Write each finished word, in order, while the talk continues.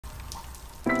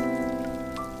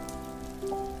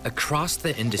Across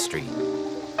the industry,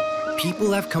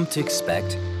 people have come to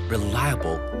expect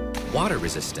reliable water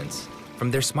resistance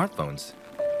from their smartphones.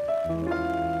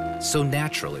 So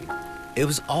naturally, it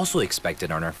was also expected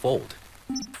on our Fold.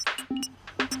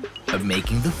 But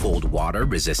making the Fold water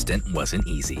resistant wasn't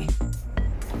easy.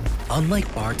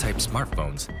 Unlike bar-type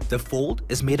smartphones, the Fold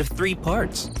is made of 3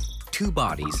 parts, 2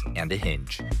 bodies and a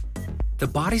hinge. The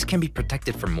bodies can be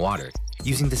protected from water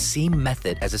using the same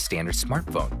method as a standard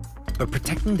smartphone, but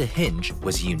protecting the hinge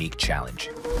was a unique challenge.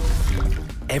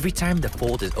 Every time the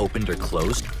Fold is opened or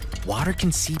closed, water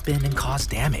can seep in and cause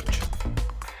damage.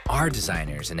 Our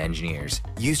designers and engineers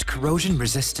used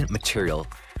corrosion-resistant material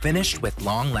finished with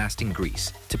long-lasting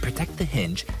grease to protect the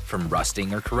hinge from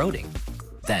rusting or corroding.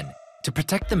 Then, to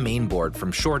protect the main board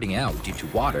from shorting out due to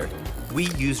water, we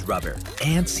used rubber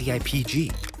and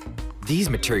CIPG. These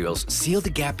materials seal the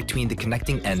gap between the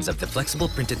connecting ends of the flexible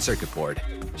printed circuit board,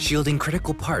 shielding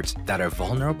critical parts that are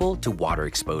vulnerable to water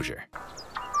exposure.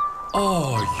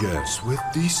 Ah yes, with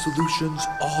these solutions,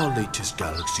 our latest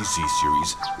Galaxy Z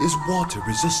series is water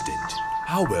resistant.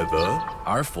 However,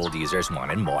 our Fold users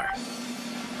wanted more.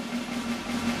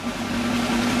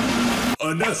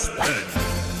 An S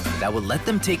Pen that would let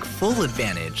them take full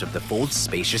advantage of the Fold's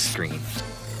spacious screen.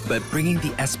 But bringing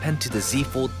the S Pen to the Z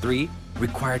Fold 3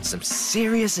 required some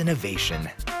serious innovation.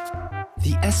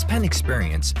 The S Pen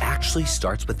experience actually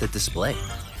starts with the display.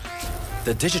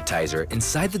 The digitizer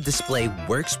inside the display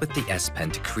works with the S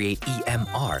Pen to create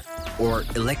EMR, or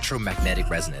electromagnetic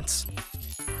resonance,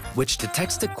 which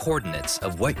detects the coordinates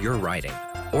of what you're writing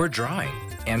or drawing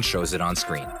and shows it on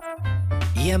screen.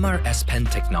 EMR S Pen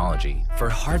technology for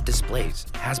hard displays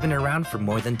has been around for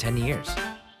more than 10 years.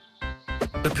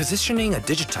 But positioning a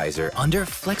digitizer under a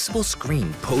flexible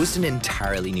screen posed an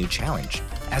entirely new challenge,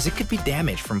 as it could be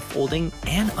damaged from folding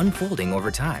and unfolding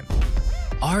over time.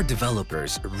 Our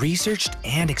developers researched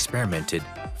and experimented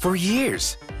for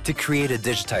years to create a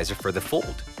digitizer for the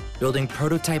Fold, building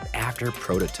prototype after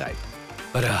prototype.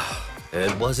 But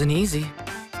it wasn't easy.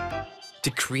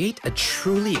 To create a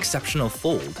truly exceptional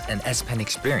Fold and S Pen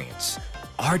experience,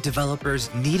 our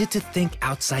developers needed to think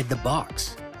outside the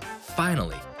box.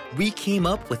 Finally, we came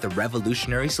up with a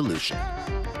revolutionary solution.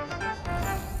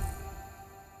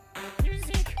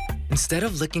 Instead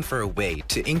of looking for a way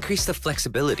to increase the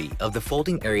flexibility of the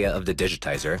folding area of the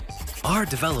digitizer, our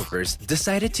developers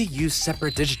decided to use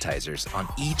separate digitizers on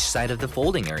each side of the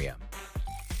folding area.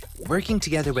 Working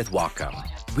together with Wacom,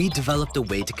 we developed a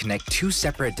way to connect 2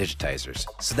 separate digitizers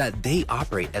so that they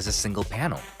operate as a single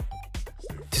panel.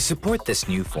 To support this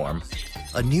new form,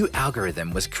 a new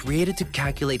algorithm was created to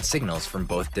calculate signals from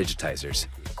both digitizers,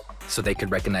 so they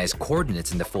could recognize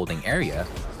coordinates in the folding area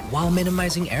while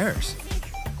minimizing errors.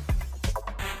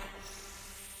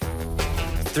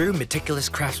 Through meticulous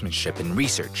craftsmanship and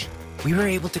research, we were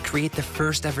able to create the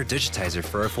first ever digitizer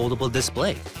for a foldable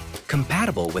display,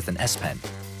 compatible with an S Pen.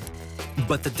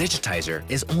 But the digitizer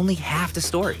is only half the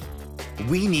story.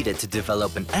 We needed to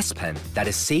develop an S Pen that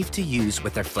is safe to use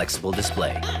with our flexible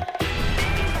display.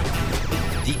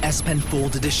 The S Pen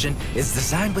Fold Edition is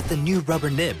designed with a new rubber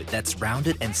nib that's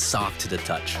rounded and soft to the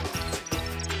touch.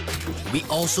 We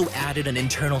also added an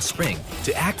internal spring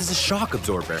to act as a shock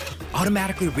absorber,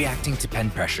 automatically reacting to pen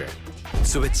pressure.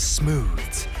 So it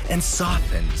smooths and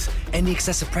softens any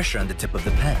excessive pressure on the tip of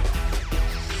the pen.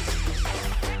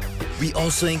 We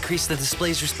also increased the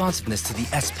display's responsiveness to the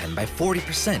S Pen by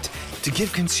 40% to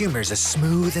give consumers a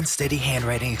smooth and steady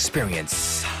handwriting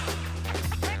experience.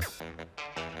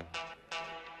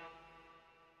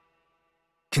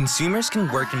 Consumers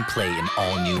can work and play in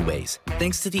all new ways,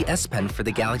 thanks to the S Pen for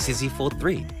the Galaxy Z Fold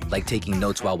 3, like taking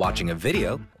notes while watching a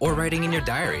video or writing in your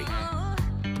diary.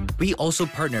 We also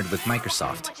partnered with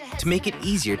Microsoft to make it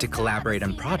easier to collaborate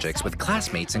on projects with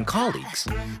classmates and colleagues.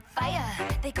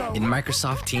 In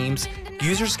Microsoft Teams,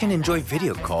 users can enjoy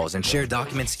video calls and share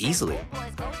documents easily.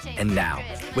 And now,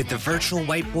 with the virtual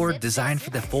whiteboard designed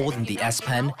for the Fold and the S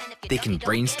Pen, they can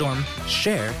brainstorm,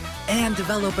 share, and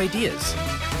develop ideas.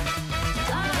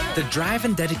 The drive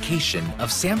and dedication of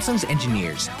Samsung's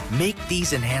engineers make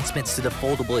these enhancements to the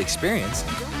foldable experience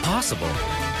possible.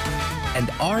 And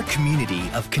our community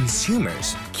of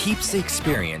consumers keeps the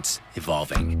experience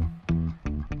evolving.